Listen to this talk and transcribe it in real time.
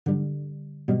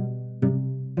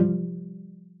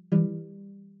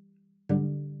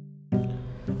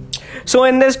So,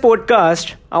 in this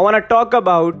podcast, I want to talk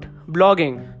about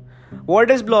blogging.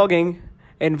 What is blogging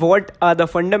and what are the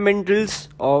fundamentals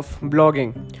of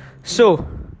blogging? So,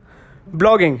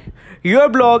 blogging. Your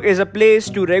blog is a place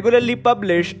to regularly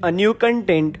publish a new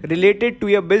content related to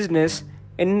your business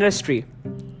industry.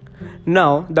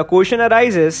 Now, the question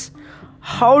arises,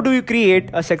 how do you create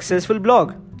a successful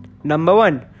blog? Number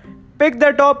 1. Pick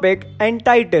the topic and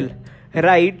title.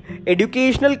 Write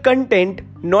educational content,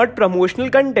 not promotional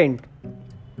content.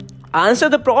 Answer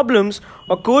the problems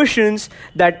or questions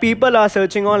that people are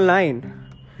searching online.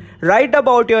 Write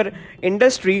about your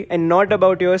industry and not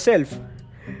about yourself.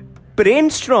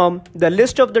 Brainstorm the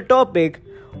list of the topic.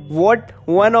 What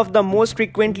one of the most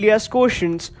frequently asked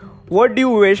questions? What do you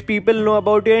wish people know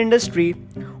about your industry?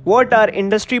 What are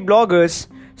industry bloggers,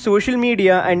 social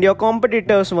media, and your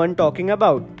competitors want talking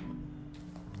about?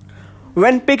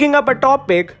 When picking up a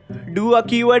topic, do a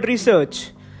keyword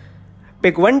research.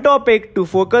 Pick one topic to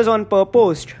focus on per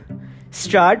post.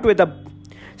 Start with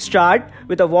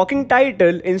a working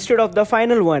title instead of the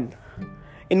final one.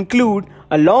 Include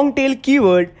a long tail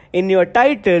keyword in your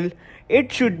title.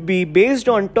 It should be based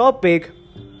on topic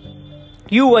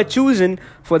you were chosen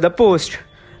for the post.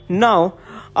 Now,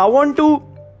 I want to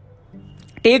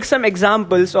take some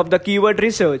examples of the keyword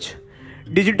research.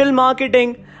 Digital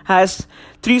marketing has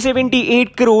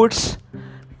 378 crores.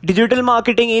 Digital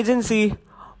marketing agency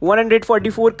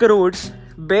 144 crores.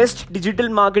 Best digital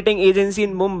marketing agency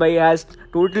in Mumbai has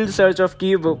total search of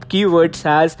keywords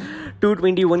has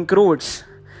 221 crores.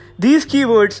 These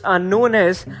keywords are known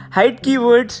as hide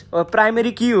keywords or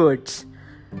primary keywords.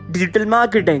 Digital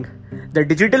marketing. The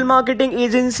digital marketing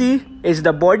agency is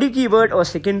the body keyword or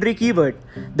secondary keyword.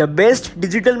 The best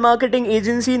digital marketing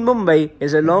agency in Mumbai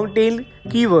is a long tail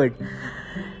keyword.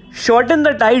 Shorten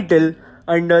the title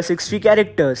under 60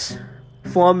 characters.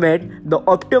 Format the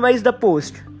optimize the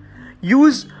post.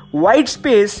 Use white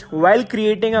space while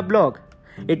creating a blog.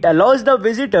 It allows the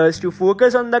visitors to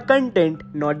focus on the content,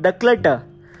 not the clutter.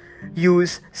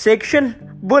 Use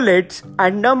section, bullets,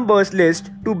 and numbers list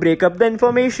to break up the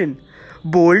information.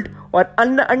 Bold or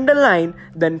underline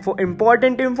the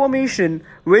important information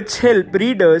which help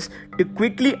readers to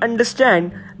quickly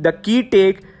understand the key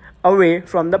take away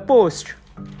from the post.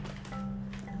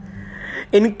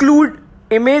 Include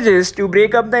images to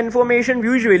break up the information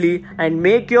visually and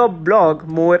make your blog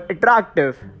more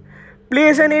attractive.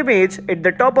 Place an image at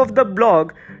the top of the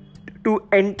blog to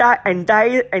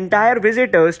entire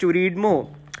visitors to read more.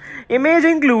 Image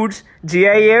includes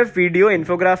GIF, video,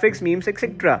 infographics, memes,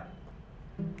 etc.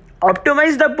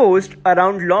 Optimize the post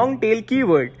around long tail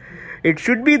keyword. It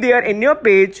should be there in your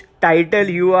page, title,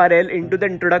 URL, into the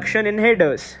introduction and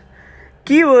headers.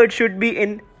 Keyword should be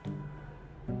in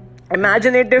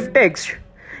imaginative text.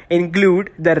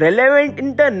 Include the relevant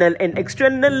internal and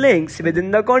external links within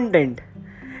the content.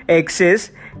 Access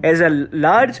as a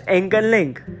large anchor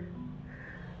link.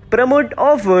 Promote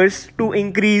offers to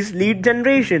increase lead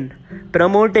generation.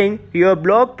 Promoting your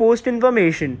blog post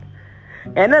information.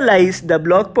 Analyze the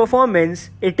blog performance.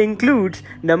 It includes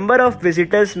number of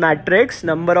visitors metrics,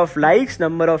 number of likes,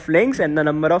 number of links, and the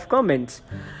number of comments.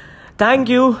 Thank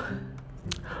you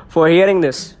for hearing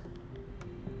this.